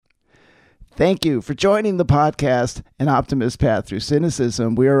Thank you for joining the podcast, An Optimist's Path through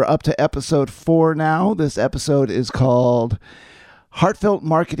Cynicism. We are up to episode 4 now. This episode is called Heartfelt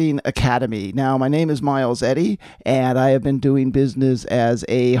Marketing Academy. Now, my name is Miles Eddy, and I have been doing business as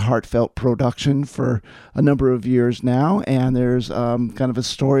a heartfelt production for a number of years now, and there's kind of a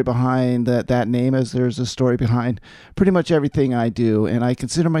story behind that name, as there's a story behind pretty much everything I do, and I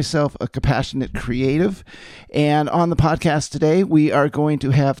consider myself a compassionate creative. And on the podcast today, we are going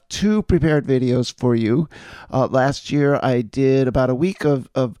to have 2 prepared videos for you. Last year, I did about a week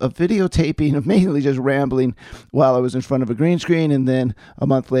of videotaping of mainly just rambling while I was in front of a green screen, and then a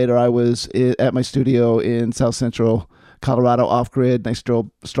month later, I was at my studio in South Central Colorado, off-grid, nice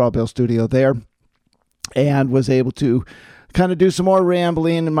straw bale studio there, and was able to kind of do some more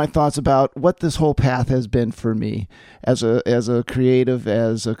rambling and my thoughts about what this whole path has been for me as a creative,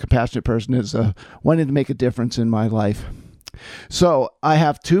 as a compassionate person, as wanting to make a difference in my life. So I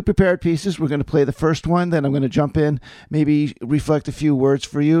have 2 prepared pieces. We're going to play the first one, then I'm going to jump in, maybe reflect a few words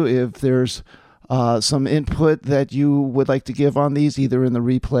for you. If there's some input that you would like to give on these, either in the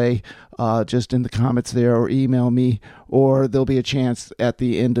replay, just in the comments there, or email me, or there'll be a chance at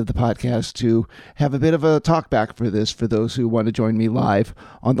the end of the podcast to have a bit of a talk back for this for those who want to join me live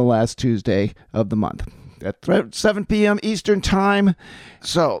on the last Tuesday of the month at 7 p.m. Eastern Time.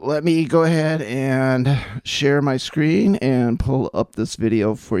 So let me go ahead and share my screen and pull up this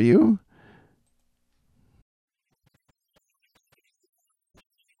video for you.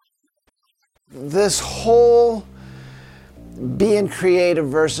 This whole being creative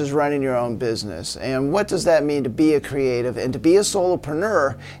versus running your own business, and what does that mean to be a creative and to be a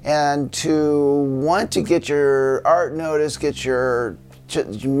solopreneur and to want to get your art noticed, get your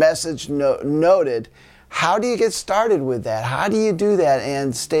message noted. How do you get started with that? How do you do that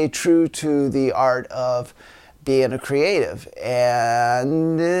and stay true to the art of being a creative?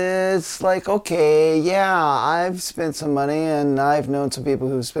 And it's like, okay, yeah, I've spent some money, and I've known some people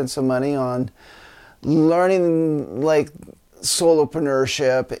who've spent some money on learning like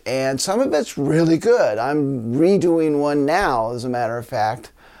solopreneurship, and some of it's really good. I'm redoing one now, as a matter of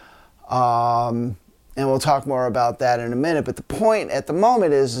fact, and we'll talk more about that in a minute. But the point at the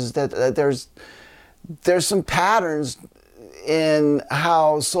moment is that there's some patterns in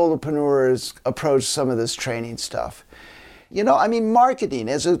how solopreneurs approach some of this training stuff. You know, I mean, marketing,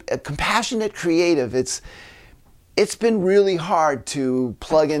 as a compassionate creative, it's been really hard to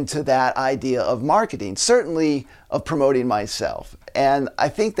plug into that idea of marketing, certainly of promoting myself. And I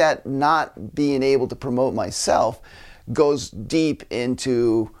think that not being able to promote myself goes deep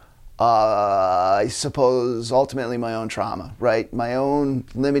into, I suppose, ultimately my own trauma, right? My own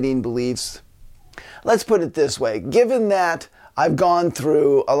limiting beliefs. Let's put it this way. Given that I've gone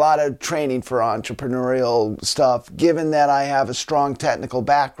through a lot of training for entrepreneurial stuff, given that I have a strong technical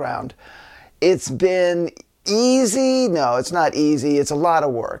background, it's been easy? No, it's not easy. It's a lot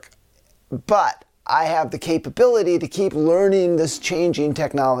of work. But I have the capability to keep learning this changing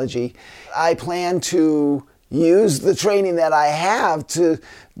technology. I plan to use the training that I have to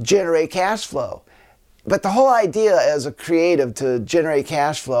generate cash flow. But the whole idea as a creative to generate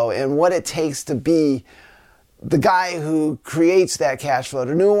cash flow and what it takes to be the guy who creates that cash flow,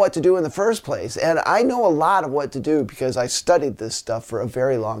 to know what to do in the first place. And I know a lot of what to do because I studied this stuff for a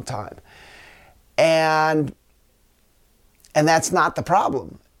very long time. And that's not the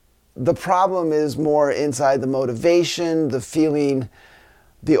problem. The problem is more inside the motivation, the feeling,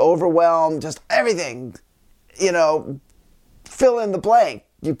 the overwhelm, just everything. You know, fill in the blank.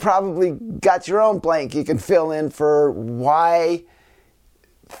 You probably got your own blank you can fill in for why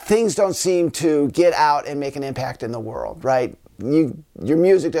things don't seem to get out and make an impact in the world, right? Your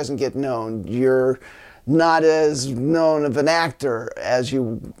music doesn't get known. You're not as known of an actor as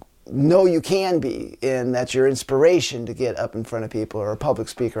you know you can be, and that's your inspiration to get up in front of people, or a public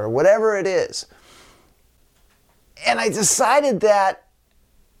speaker, or whatever it is. And I decided that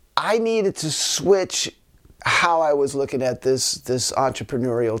I needed to switch how I was looking at this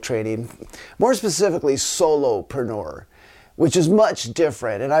entrepreneurial training, more specifically solopreneur, which is much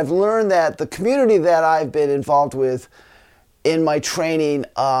different. And I've learned that the community that I've been involved with in my training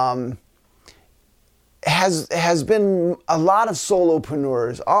has been a lot of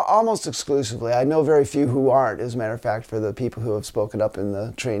solopreneurs, almost exclusively. I know very few who aren't, as a matter of fact, for the people who have spoken up in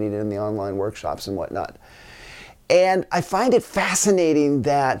the training and the online workshops and whatnot. And I find it fascinating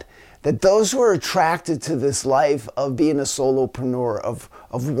that those who are attracted to this life of being a solopreneur,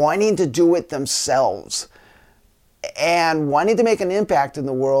 of wanting to do it themselves and wanting to make an impact in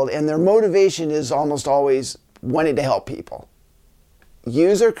the world, and their motivation is almost always wanting to help people.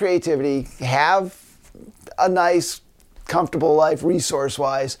 Use their creativity, have a nice, comfortable life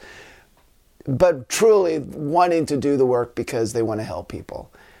resource-wise, but truly wanting to do the work because they want to help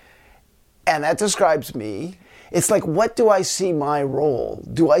people. And that describes me. It's like, what do I see my role?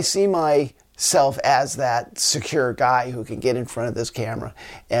 Do I see myself as that secure guy who can get in front of this camera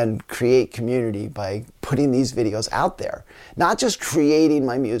and create community by putting these videos out there? Not just creating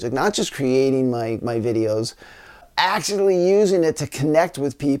my music, not just creating my videos, actually using it to connect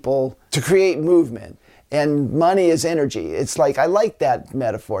with people, to create movement. And money is energy. It's like, I like that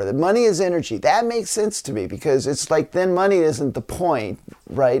metaphor, that money is energy. That makes sense to me, because it's like, then money isn't the point,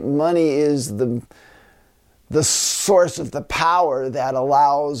 right? Money is the source of the power that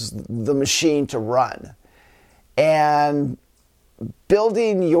allows the machine to run. And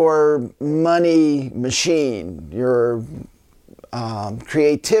building your money machine, your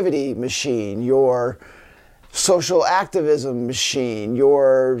creativity machine, your social activism machine,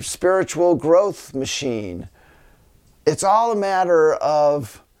 your spiritual growth machine. It's all a matter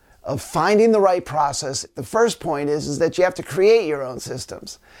of finding the right process. The first point is that you have to create your own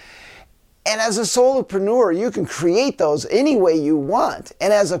systems. And as a solopreneur, you can create those any way you want.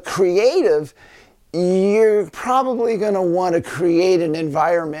 And as a creative, you're probably going to want to create an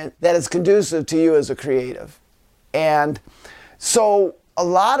environment that is conducive to you as a creative. And so a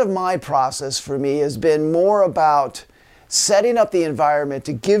lot of my process for me has been more about setting up the environment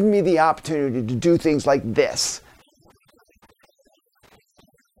to give me the opportunity to do things like this.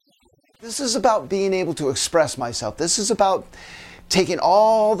 This is about being able to express myself. This is about taking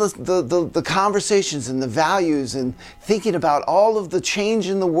all the conversations and the values and thinking about all of the change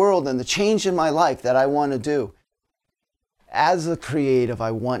in the world and the change in my life that I want to do. As a creative,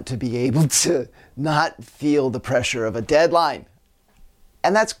 I want to be able to not feel the pressure of a deadline.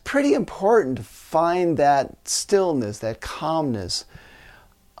 And that's pretty important, to find that stillness, that calmness.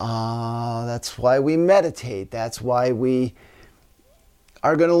 That's why we meditate. That's why we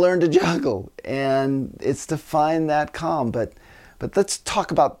are going to learn to juggle. And it's to find that calm. But let's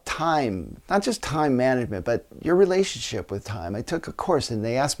talk about time, not just time management, but your relationship with time. I took a course and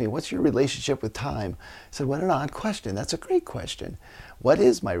they asked me, what's your relationship with time? I said, what an odd question. That's a great question. What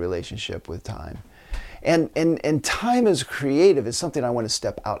is my relationship with time? And time as creative is something I want to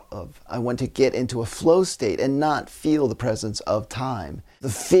step out of. I want to get into a flow state and not feel the presence of time. The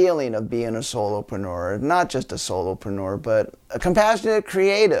feeling of being a solopreneur, not just a solopreneur, but a compassionate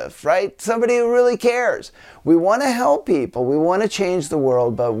creative, right? Somebody who really cares. We want to help people. We want to change the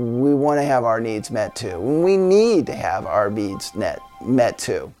world, but we want to have our needs met too. We need to have our needs met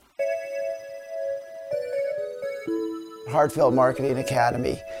too. Heartfelt Marketing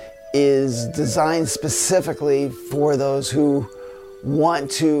Academy is designed specifically for those who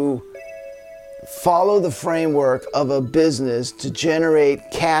want to follow the framework of a business to generate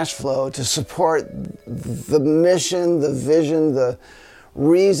cash flow, to support the mission, the vision, the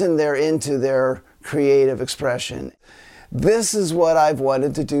reason they're into their creative expression. This is what I've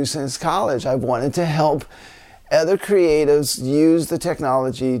wanted to do since college. I've wanted to help other creatives use the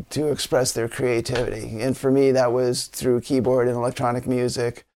technology to express their creativity. And for me, that was through keyboard and electronic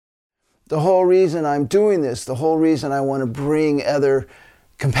music. The whole reason I'm doing this, the whole reason I want to bring other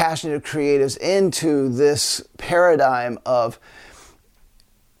compassionate creatives into this paradigm of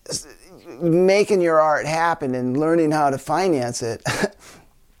making your art happen and learning how to finance it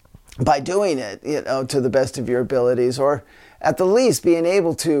by doing it, to the best of your abilities, or at the least being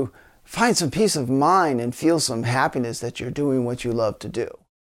able to find some peace of mind and feel some happiness that you're doing what you love to do.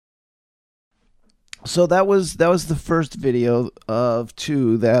 So that was the first video of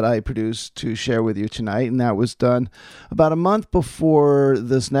 2 that I produced to share with you tonight, and that was done about a month before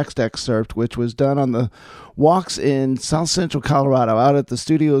this next excerpt, which was done on the walks in South Central Colorado, out at the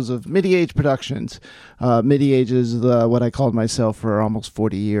studios of Midi-Age Productions. Midi-Age is what I called myself for almost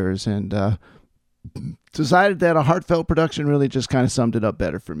 40 years, and decided that a heartfelt production really just kind of summed it up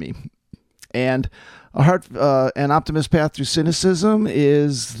better for me. And An Optimist Path through Cynicism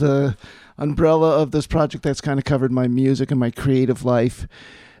is the umbrella of this project that's kind of covered my music and my creative life,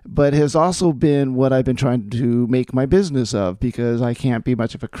 but has also been what I've been trying to make my business of, because I can't be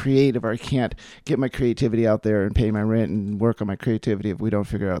much of a creative, or I can't get my creativity out there and pay my rent and work on my creativity if we don't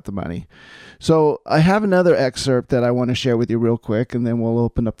figure out the money. So I have another excerpt that I want to share with you real quick, and then we'll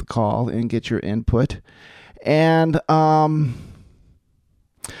open up the call and get your input. And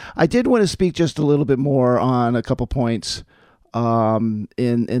I did want to speak just a little bit more on a couple points in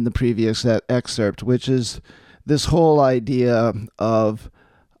the previous excerpt, which is this whole idea of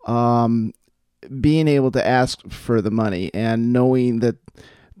being able to ask for the money, and knowing that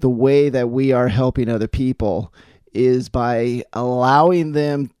the way that we are helping other people is by allowing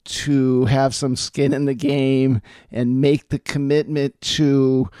them to have some skin in the game and make the commitment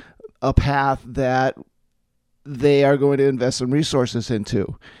to a path that they are going to invest some resources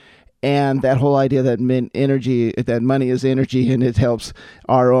into. And that whole idea that money is energy and it helps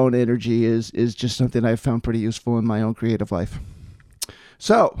our own energy is just something I've found pretty useful in my own creative life.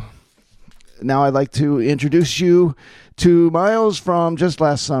 So now I'd like to introduce you to Miles from just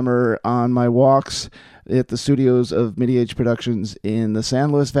last summer on my walks at the studios of Midi-Age Productions in the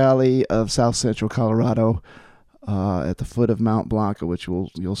San Luis Valley of South Central Colorado, at the foot of Mount Blanca, which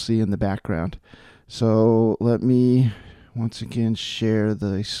you'll see in the background. So let me once again share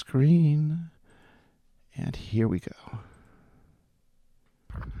the screen, and here we go.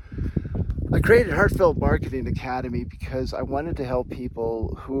 I created Heartfelt Marketing Academy because I wanted to help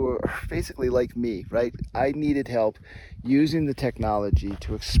people who are basically like me, right? I needed help using the technology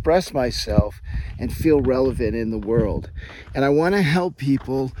to express myself and feel relevant in the world. And I want to help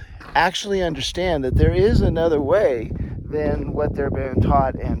people actually understand that there is another way than what they're being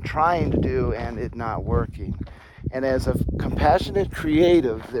taught and trying to do and it not working. And as a compassionate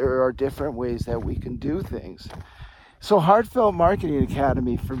creative, there are different ways that we can do things. So Heartfelt Marketing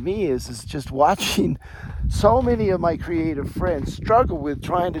Academy for me is just watching so many of my creative friends struggle with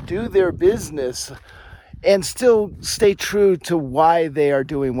trying to do their business and still stay true to why they are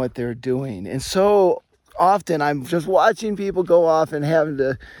doing what they're doing. And so often I'm just watching people go off and having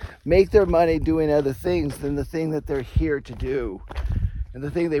to make their money doing other things than the thing that they're here to do, and the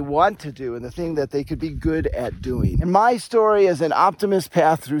thing they want to do, and the thing that they could be good at doing. And my story is an optimist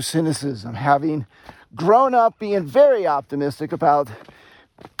path through cynicism, having grown up being very optimistic about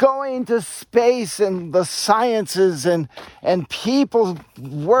going to space and the sciences and people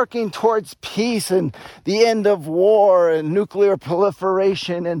working towards peace and the end of war and nuclear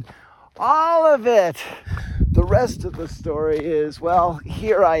proliferation and all of it. The rest of the story is, well,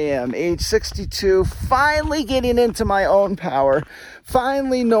 here I am, age 62, finally getting into my own power,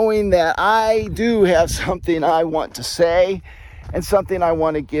 finally knowing that I do have something I want to say and something I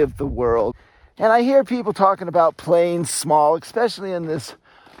want to give the world. And I hear people talking about playing small, especially in this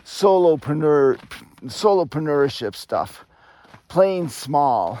solopreneurship stuff. Playing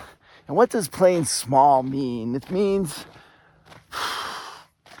small. And what does playing small mean? It means,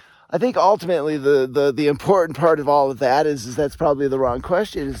 I think ultimately the important part of all of that is that's probably the wrong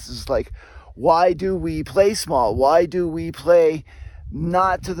question. It's just like, why do we play small? Why do we play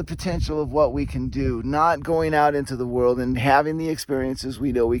not to the potential of what we can do? Not going out into the world and having the experiences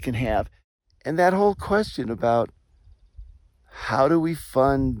we know we can have. And that whole question about how do we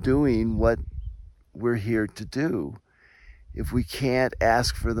fund doing what we're here to do if we can't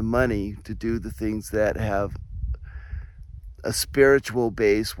ask for the money to do the things that have a spiritual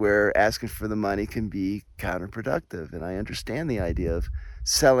base where asking for the money can be counterproductive. And I understand the idea of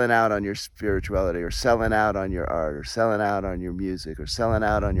selling out on your spirituality or selling out on your art or selling out on your music or selling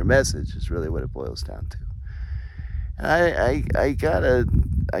out on your message is really what it boils down to. And I gotta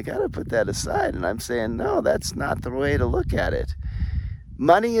put that aside, and I'm saying, no, that's not the way to look at it.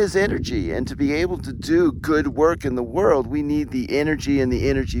 Money is energy, and to be able to do good work in the world, we need the energy and the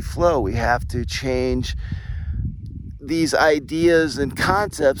energy flow. We have to change these ideas and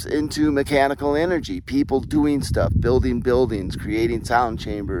concepts into mechanical energy. People doing stuff, building buildings, creating sound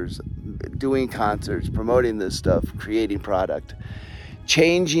chambers, doing concerts, promoting this stuff, creating product.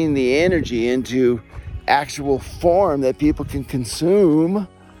 Changing the energy into actual form that people can consume.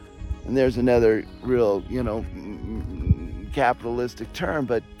 And there's another real, capitalistic term,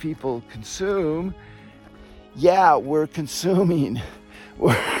 but people consume. Yeah, we're consuming.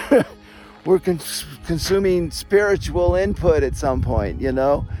 We're consuming spiritual input at some point, and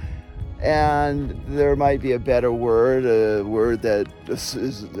there might be a better word, a word that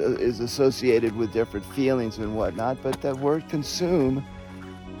is associated with different feelings and whatnot, but that word consume,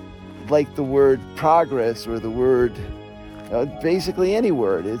 like the word progress or the word, basically any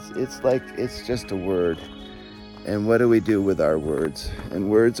word, it's just a word. And what do we do with our words? And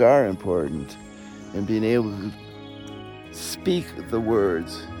words are important. And being able to speak the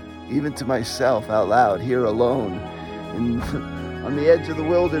words, even to myself out loud, here alone, on the edge of the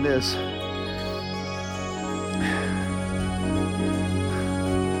wilderness.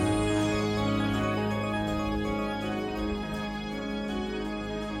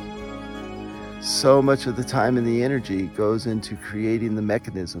 So much of the time and the energy goes into creating the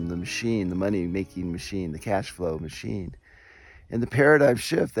mechanism, the machine, the money-making machine, the cash flow machine. And the paradigm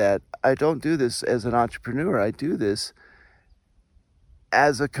shift that I don't do this as an entrepreneur, I do this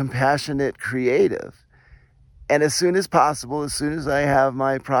as a compassionate creative. And as soon as possible, as soon as I have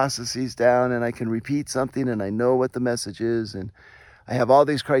my processes down and I can repeat something and I know what the message is and I have all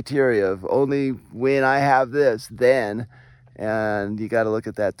these criteria of only when I have this, then, And you got to look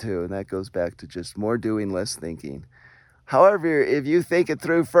at that too. And that goes back to just more doing, less thinking. However, if you think it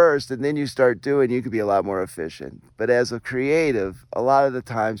through first and then you start doing, you can be a lot more efficient. But as a creative, a lot of the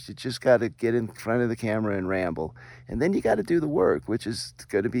times you just got to get in front of the camera and ramble. And then you got to do the work, which is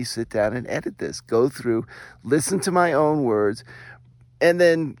going to be sit down and edit this, go through, listen to my own words, and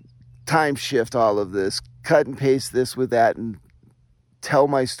then time shift all of this, cut and paste this with that, and tell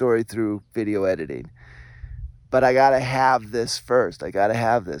my story through video editing. But I got to have this first. I got to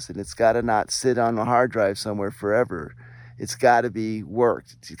have this. And it's got to not sit on a hard drive somewhere forever. It's got to be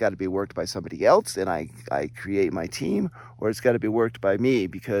worked. It's got to be worked by somebody else, and I create my team, or it's got to be worked by me,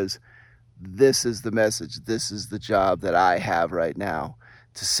 because this is the message. This is the job that I have right now,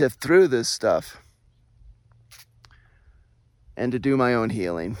 to sift through this stuff and to do my own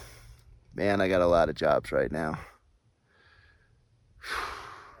healing. Man, I got a lot of jobs right now.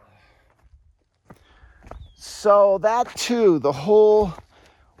 So that too, the whole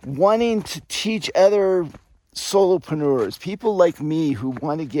wanting to teach other solopreneurs, people like me who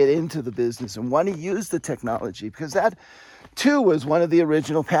want to get into the business and want to use the technology, because that too was one of the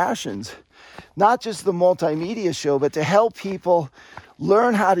original passions. Not just the multimedia show, but to help people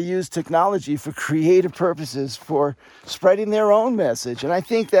learn how to use technology for creative purposes, for spreading their own message. And I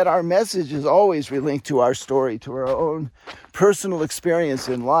think that our message is always linked to our story, to our own personal experience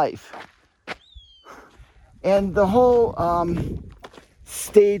in life. And the whole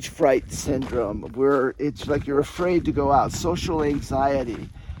stage fright syndrome, where it's like you're afraid to go out, social anxiety,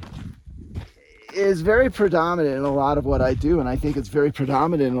 is very predominant in a lot of what I do. And I think it's very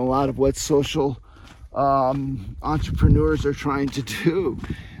predominant in a lot of what social entrepreneurs are trying to do.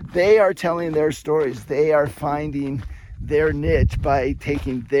 They are telling their stories. They are finding their niche by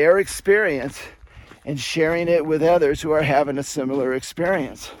taking their experience and sharing it with others who are having a similar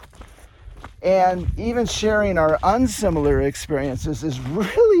experience. And even sharing our unsimilar experiences is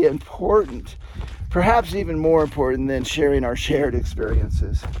really important, perhaps even more important than sharing our shared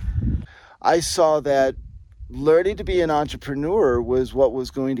experiences. I saw that learning to be an entrepreneur was what was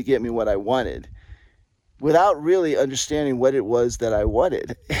going to get me what I wanted, without really understanding what it was that I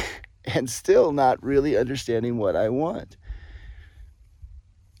wanted, and still not really understanding what I want.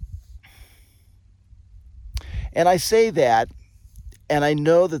 And I say that, and I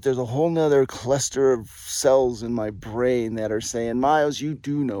know that there's a whole nother cluster of cells in my brain that are saying, Miles, you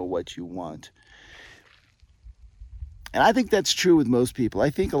do know what you want. And I think that's true with most people. I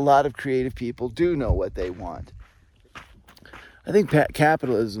think a lot of creative people do know what they want. I think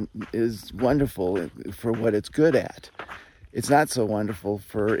capitalism is wonderful for what it's good at. It's not so wonderful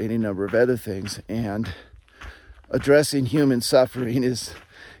for any number of other things. And addressing human suffering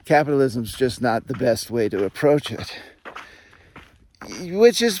capitalism's just not the best way to approach it.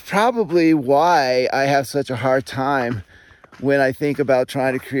 Which is probably why I have such a hard time when I think about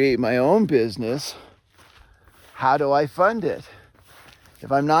trying to create my own business. How do I fund it?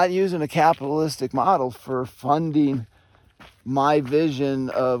 If I'm not using a capitalistic model for funding my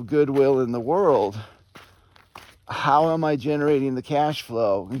vision of goodwill in the world, how am I generating the cash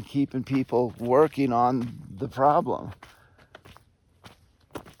flow and keeping people working on the problem?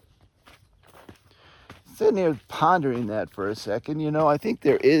 Sitting here pondering that for a second, I think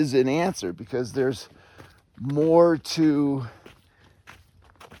there is an answer, because there's more to,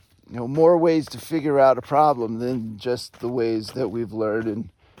 more ways to figure out a problem than just the ways that we've learned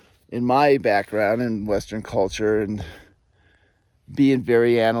in my background in Western culture and being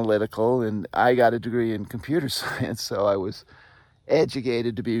very analytical. And I got a degree in computer science, so I was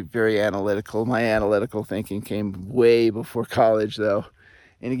educated to be very analytical. My analytical thinking came way before college, though.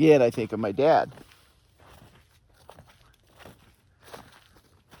 And again, I think of my dad.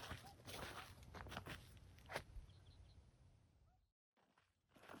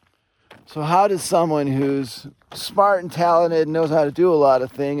 So how does someone who's smart and talented and knows how to do a lot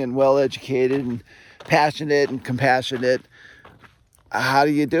of things and well-educated and passionate and compassionate, how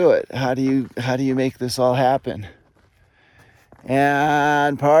do you do it? How do you make this all happen?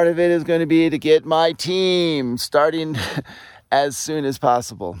 And part of it is going to be to get my team starting as soon as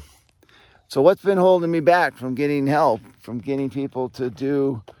possible. So what's been holding me back from getting help, from getting people to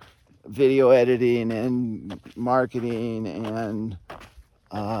do video editing and marketing and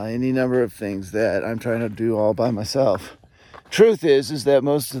any number of things that I'm trying to do all by myself? Truth is that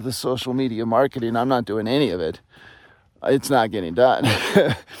most of the social media marketing, I'm not doing any of it. It's not getting done.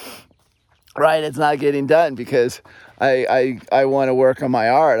 Right? It's not getting done because I want to work on my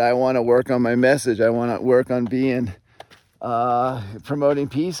art. I want to work on my message. I want to work on being promoting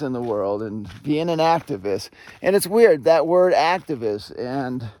peace in the world and being an activist. And it's weird, that word activist,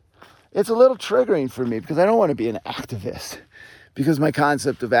 and it's a little triggering for me because I don't want to be an activist. because my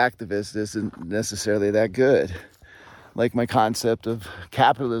concept of activist isn't necessarily that good. Like my concept of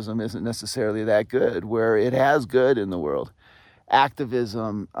capitalism isn't necessarily that good, where it has good in the world.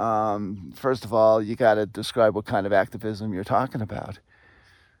 Activism, first of all, you got to describe what kind of activism you're talking about.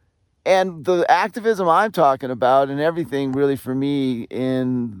 And the activism I'm talking about, and everything really for me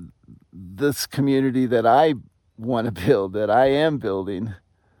in this community that I want to build, that I am building,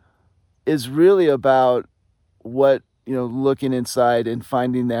 is really about what, looking inside and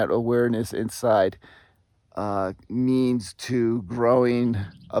finding that awareness inside means to growing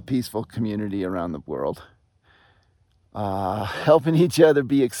a peaceful community around the world. Helping each other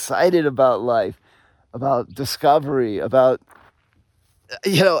be excited about life, about discovery, about,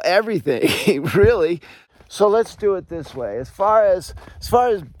 everything, really. So let's do it this way. As far as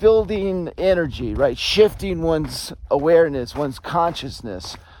building energy, right? Shifting one's awareness, one's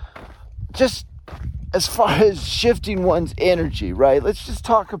consciousness. Just as far as shifting one's energy, right? Let's just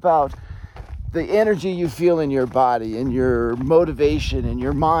talk about the energy you feel in your body and your motivation and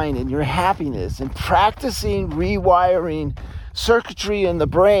your mind and your happiness, and practicing rewiring circuitry in the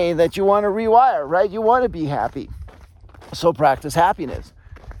brain that you want to rewire, right? You want to be happy. So practice happiness.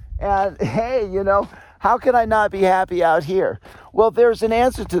 And hey, how can I not be happy out here? Well, there's an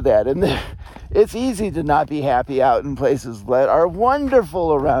answer to that. And it's easy to not be happy out in places that are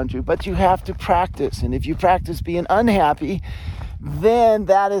wonderful around you, but you have to practice. And if you practice being unhappy, then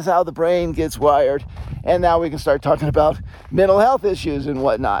that is how the brain gets wired. And now we can start talking about mental health issues and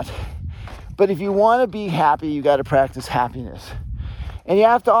whatnot. But if you want to be happy, you got to practice happiness. And you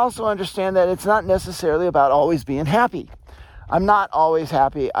have to also understand that it's not necessarily about always being happy. I'm not always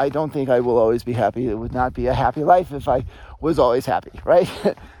happy. I don't think I will always be happy. It would not be a happy life if I was always happy, right?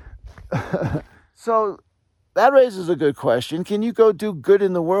 So that raises a good question. Can you go do good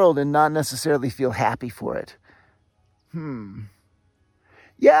in the world and not necessarily feel happy for it?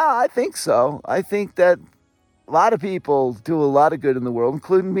 Yeah, I think so. I think that a lot of people do a lot of good in the world,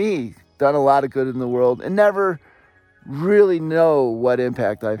 including me, done a lot of good in the world, and never really know what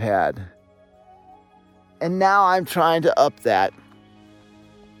impact I've had. And now I'm trying to up that.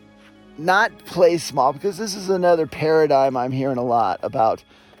 Not play small, because this is another paradigm I'm hearing a lot about,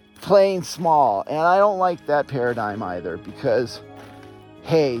 playing small. And I don't like that paradigm either, because,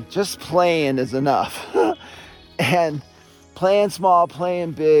 hey, just playing is enough. And playing small,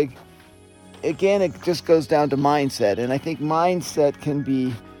 playing big, again, it just goes down to mindset. And I think mindset can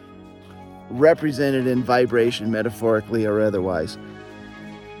be represented in vibration, metaphorically or otherwise.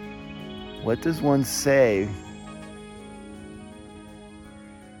 What does one say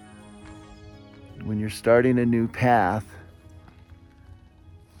when you're starting a new path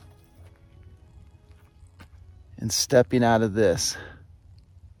and stepping out of this?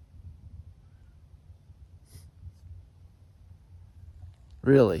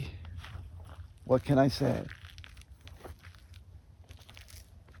 Really, what can I say?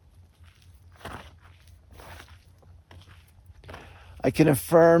 I can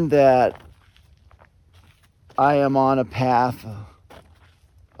affirm that I am on a path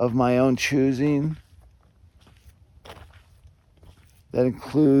of my own choosing that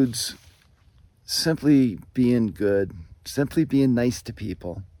includes simply being good, simply being nice to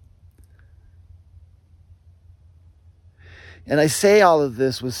people. And I say all of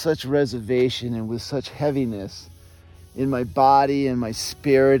this with such reservation and with such heaviness in my body and my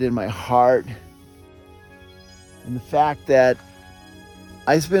spirit and my heart. And the fact that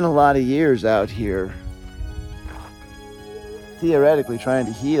I spent a lot of years out here theoretically trying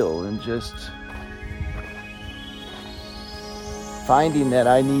to heal and just finding that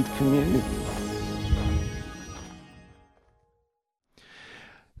I need community.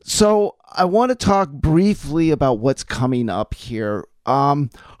 So I want to talk briefly about what's coming up here.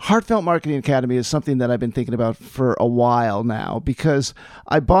 Heartfelt Marketing Academy is something that I've been thinking about for a while now, because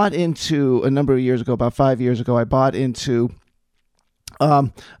I bought into, a number of years ago, about 5 years ago, I bought into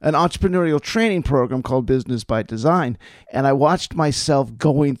an entrepreneurial training program called Business by Design. And I watched myself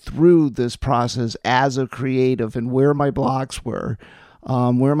going through this process as a creative and where my blocks were,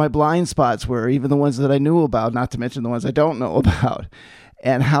 where my blind spots were, even the ones that I knew about, not to mention the ones I don't know about,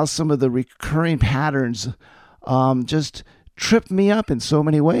 and how some of the recurring patterns just tripped me up in so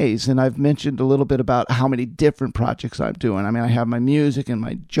many ways. And I've mentioned a little bit about how many different projects I'm doing. I mean, I have my music and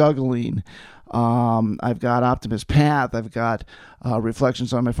my juggling. I've got Optimist Path. I've got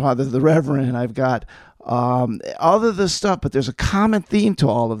Reflections on My Father, the Reverend. I've got all of this stuff, but there's a common theme to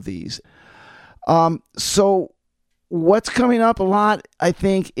all of these. So what's coming up a lot, I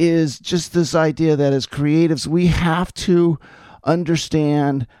think, is just this idea that as creatives, we have to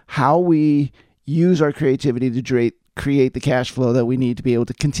understand how we use our creativity to create the cash flow that we need to be able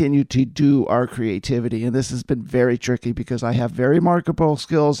to continue to do our creativity. And this has been very tricky because I have very marketable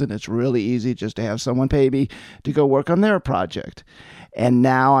skills, and it's really easy just to have someone pay me to go work on their project. And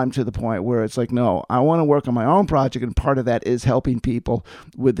now I'm to the point where it's like, no, I want to work on my own project, and part of that is helping people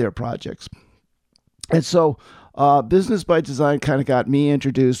with their projects. And so Business by Design kind of got me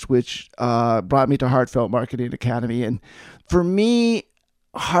introduced, which brought me to Heartfelt Marketing Academy. And for me,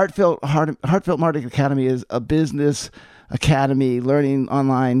 Heartfelt Marketing Academy is a business academy, learning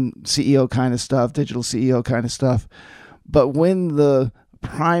online CEO kind of stuff, digital CEO kind of stuff. But when the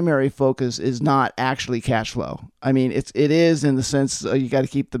primary focus is not actually cash flow. I mean, it is in the sense you got to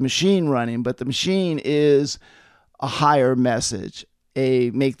keep the machine running, but the machine is a higher message,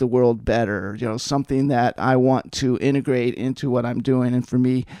 a make the world better, something that I want to integrate into what I'm doing. And for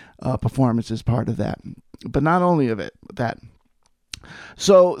me, performance is part of that. But not only of it, that.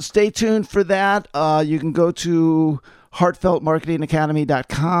 So stay tuned for that. You can go to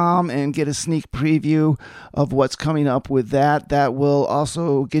heartfeltmarketingacademy.com and get a sneak preview of what's coming up with that. That will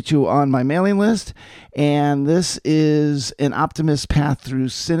also get you on my mailing list. And this is An Optimist's Path Through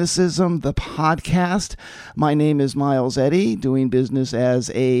Cynicism, the podcast. My name is Miles Eddy, doing business as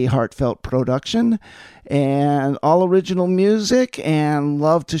a Heartfelt production and all original music, and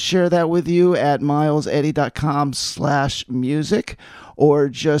love to share that with you at mileseddy.com/music, or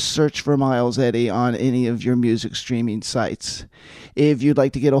just search for Miles Eddy on any of your music streaming sites. If you'd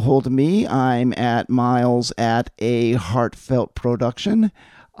like to get a hold of me, I'm at Miles at a Heartfelt Production,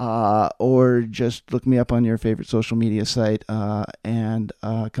 or just look me up on your favorite social media site and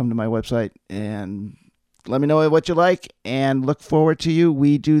come to my website and let me know what you like, and look forward to you.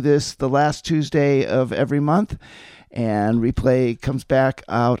 We do this the last Tuesday of every month, and replay comes back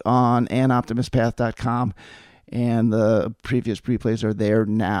out on anoptimistpath.com, and the previous replays are there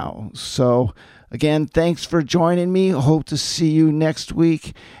now. So again, thanks for joining me. Hope to see you next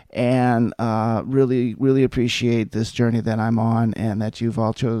week, and really, really appreciate this journey that I'm on, and that you've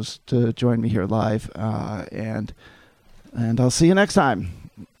all chose to join me here live. And I'll see you next time.